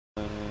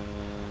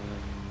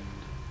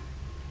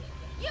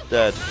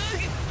dead.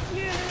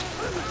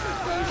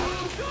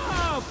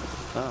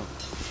 Oh.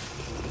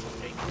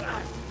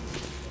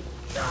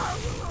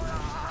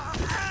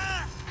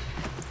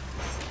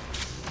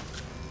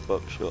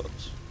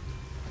 Buckshots.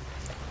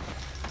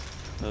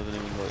 I haven't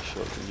even got a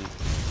shotgun yet.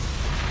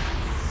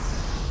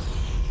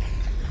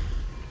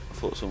 I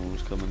thought someone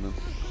was coming then.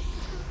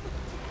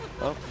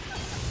 Oh.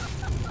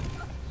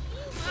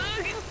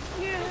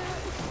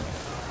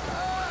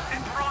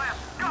 It's Ryan!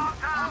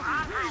 Goddamn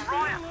Andrew!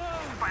 Ryan!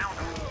 Found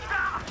him!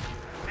 Damn it!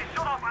 He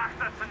shut off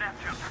access to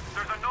Neptune.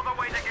 There's another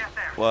way to get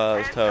there. Wow,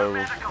 that's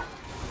terrible.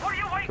 What are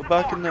you waiting Get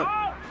back for? in there.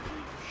 Go!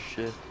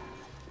 Shit.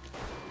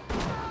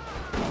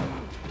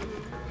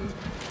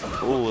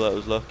 Oh, that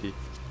was lucky.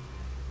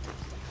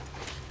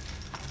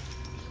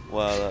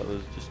 Wow, that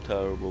was just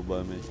terrible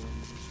by me.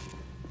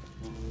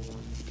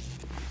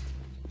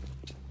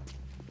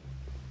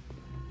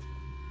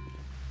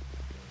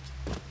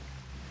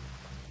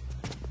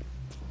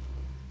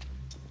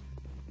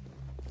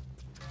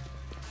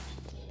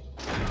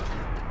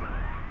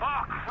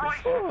 Oh,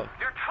 Christ!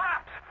 You're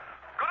trapped!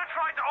 Gonna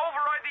try to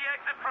override the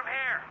exit from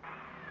here.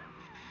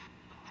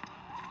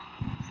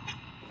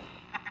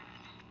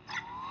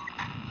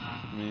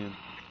 Man.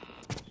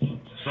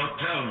 So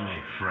tell me,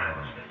 friend,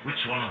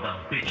 which one of the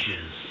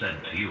bitches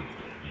sent you?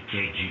 The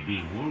KGB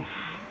wolf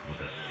or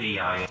the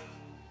CIA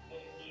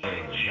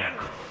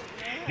jackal?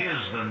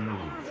 Here's the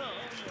news.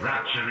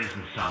 Rapture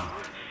isn't some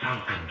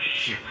sunken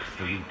ship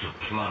for you to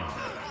plunder.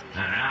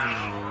 And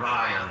Andrew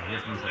Ryan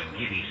isn't a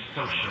giddy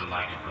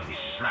socialite who can be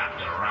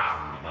slapped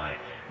around by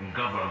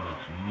government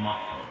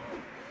muscle.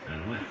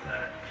 And with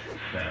that,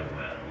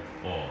 farewell,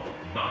 or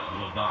До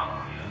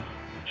свидания,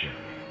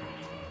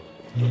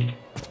 Jerry.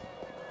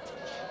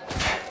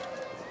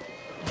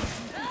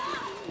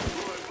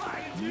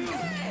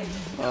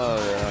 Oh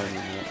yeah, I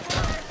mean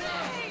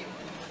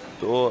that.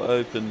 Door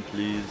open,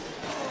 please.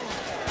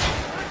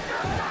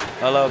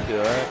 I'll help you,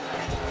 alright?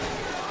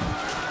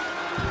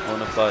 I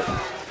wanna fight.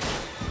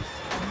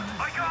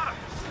 I got him!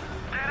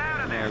 Get out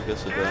of No, there! I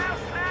guess I Get don't. out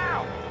now!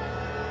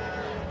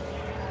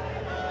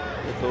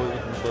 I thought we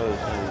can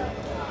close.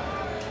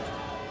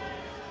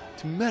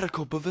 To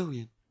medical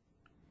pavilion.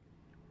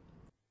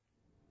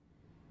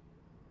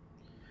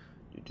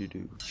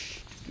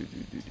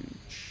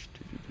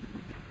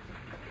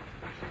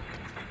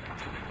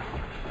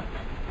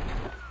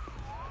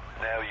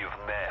 Now you've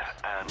met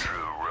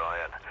Andrew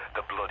Ryan,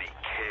 the bloody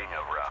king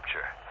of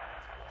Rapture.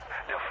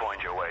 Now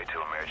find your way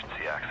to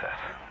emergency access.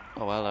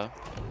 Oh, hello.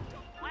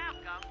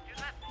 Welcome to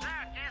the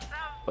circus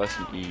of... Buy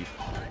some Eve.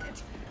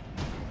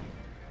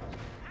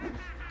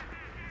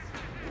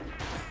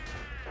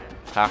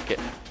 Hack it.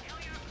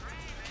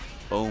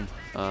 Boom.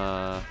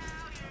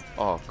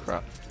 Oh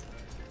crap.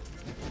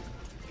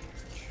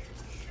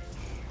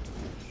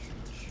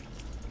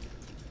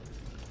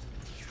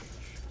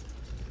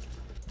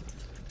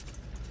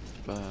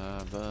 Ba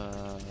ba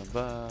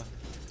ba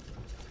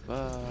ba.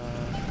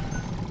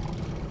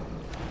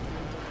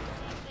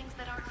 Things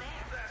that aren't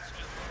there.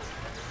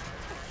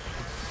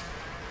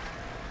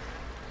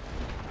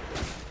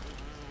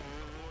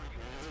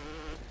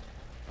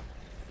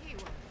 He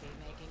won't be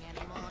making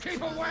any more.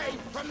 Keep away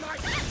from my...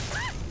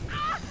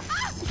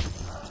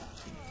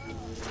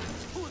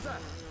 Who's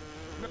that?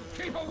 No,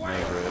 keep away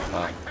Never a from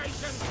my pal.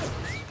 patient!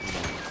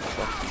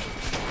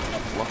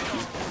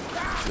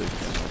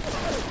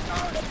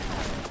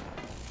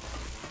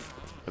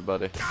 Hey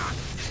buddy.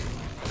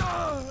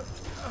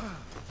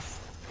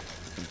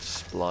 And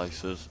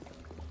splicers.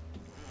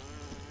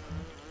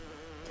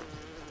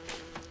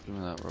 Give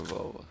me that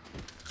revolver.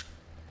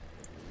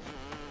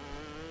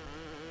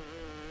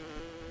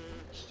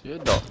 Is he a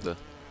doctor?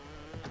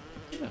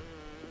 Yeah.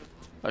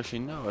 Actually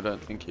no, I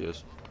don't think he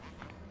is.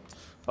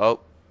 Oh.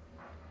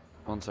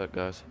 One sec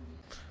guys.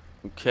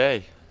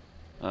 Okay.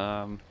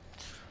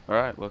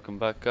 Alright, welcome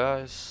back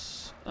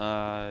guys.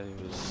 I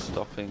was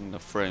stopping the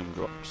frame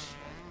drops.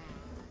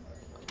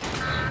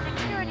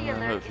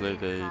 Hopefully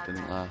they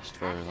didn't last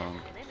very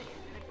long.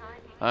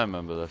 I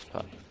remember this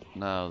path.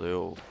 Now they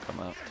all come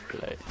out to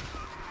play.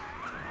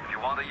 If you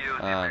want to use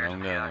the I'm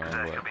emergency going the wrong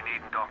access, way. you'll be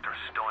needing Dr.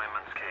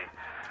 Steinman's key.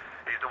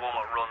 He's the one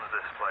that runs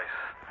this place.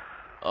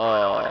 I'm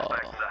Oh,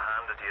 expecting to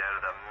hand it to you out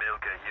of the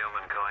milk of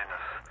human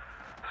kindness.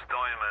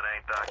 Steinman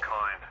ain't that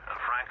kind, and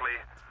frankly,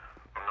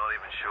 I'm not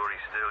even sure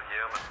he's still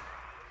human.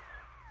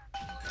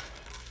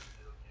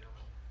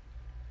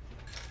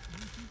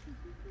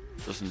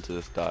 listen to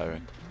this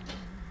diary.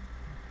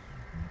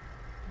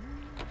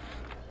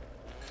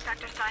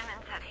 Dr. Simon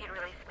said he'd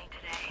release me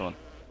today. Come on.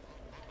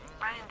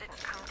 Ryan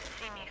didn't come to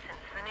see me since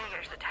the New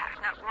Year's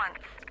attack, not once.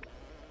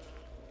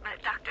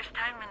 But Dr.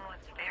 Steinman was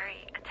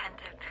very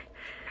attentive.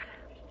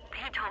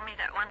 He told me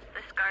that once the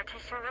scar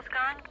tissue was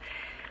gone,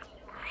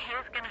 he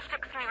was gonna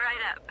fix me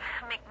right up,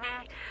 make me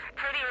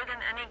prettier than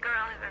any girl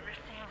I've ever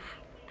seen.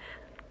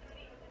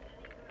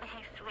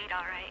 He's sweet,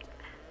 all right.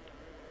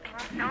 And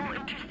he's so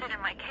interested in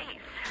my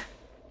case.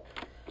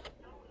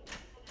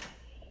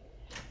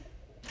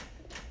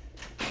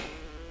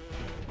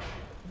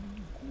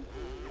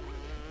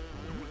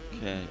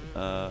 Okay,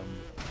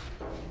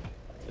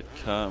 I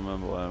can't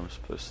remember where I'm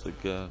supposed to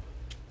go.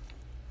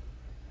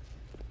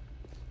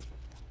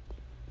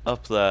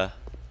 Up there.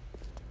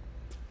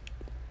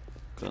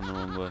 Going the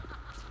wrong way.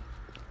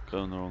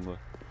 Going the wrong way.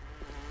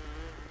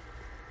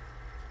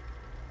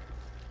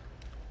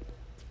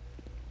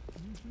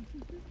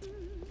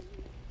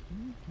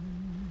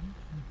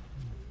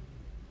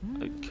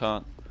 I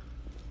can't.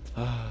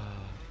 I'm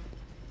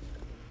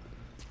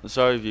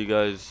sorry if you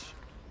guys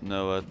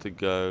know where to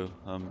go.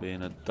 I'm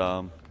being a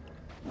dumb.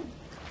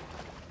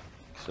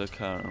 Because I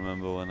can't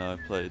remember when I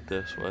played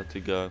this where to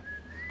go.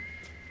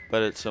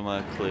 But it's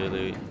somewhere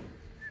clearly.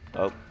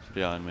 Oh, it's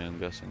behind me, I'm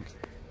guessing.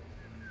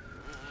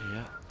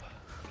 Yep.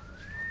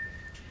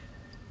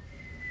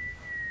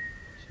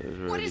 So it's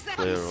really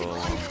clear all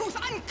along.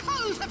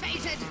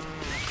 Uncultivated!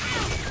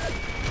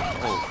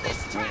 Oh,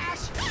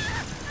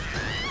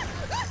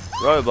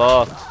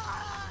 robot!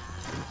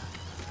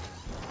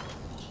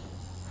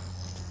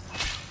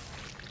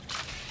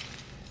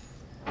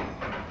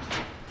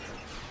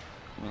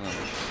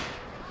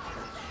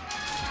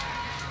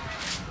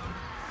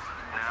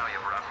 Now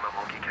you've rattled the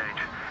monkey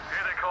cage.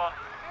 Here they come.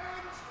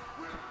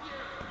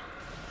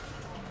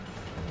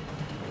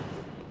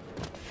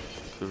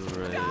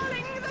 Great.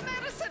 Darling, the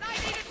medicine, I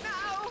need it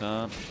now!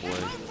 Can't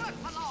wait. Won't work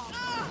for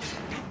long.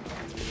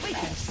 We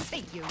can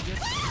see you,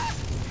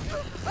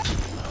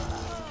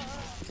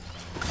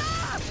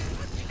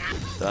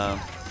 Down.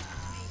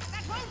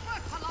 That won't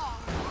work for long.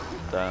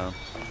 Down.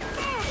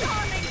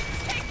 Darling,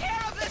 take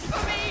care of this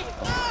for me!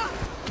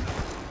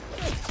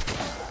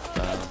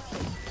 Down.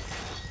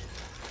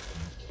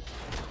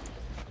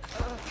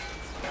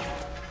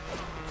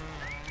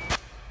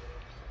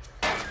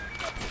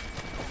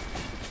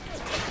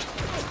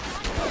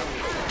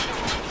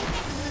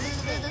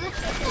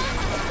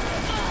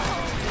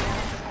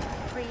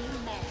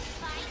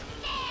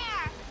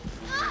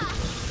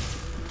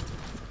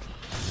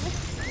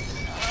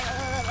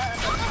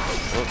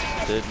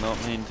 Oops, did not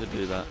mean to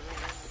do that.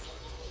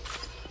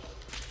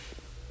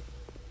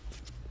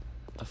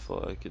 I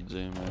thought I could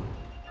zoom in.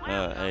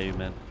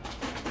 Amen.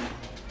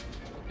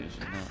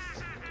 Using that.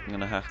 I'm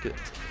gonna hack it.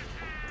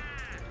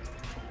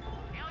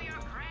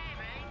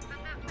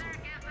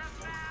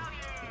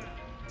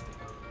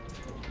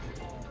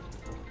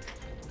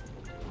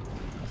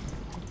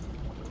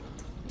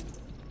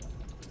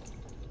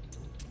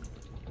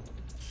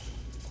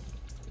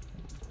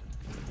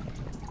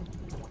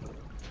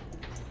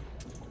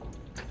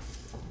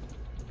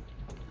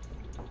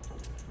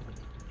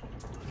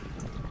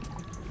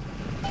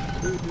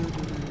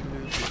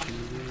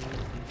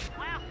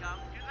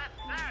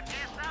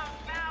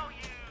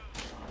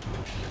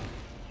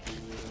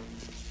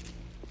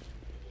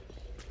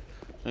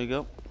 There you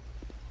go.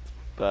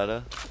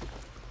 Better.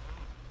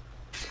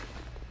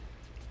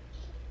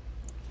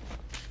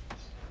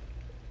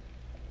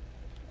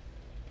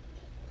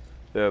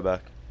 They're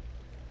back.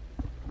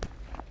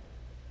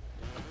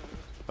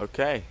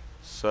 Okay,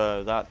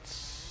 so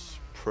that's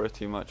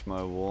pretty much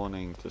my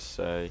warning to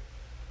say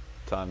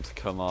time to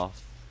come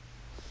off.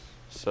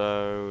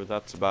 So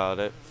that's about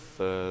it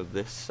for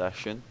this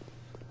session.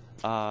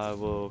 I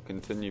will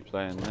continue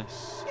playing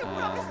this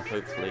and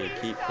hopefully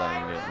keep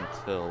playing it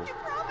until...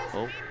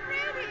 Oh.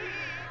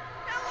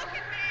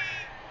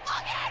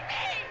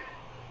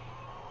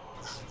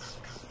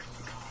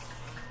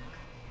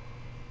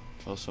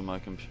 Also, my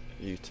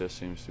computer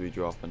seems to be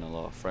dropping a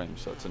lot of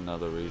frames, so that's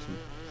another reason.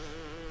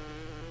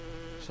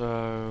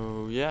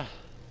 So, yeah.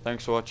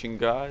 Thanks for watching,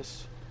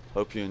 guys.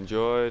 Hope you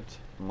enjoyed.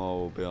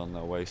 More will be on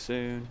their way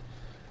soon.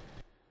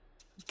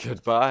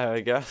 Goodbye, I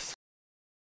guess.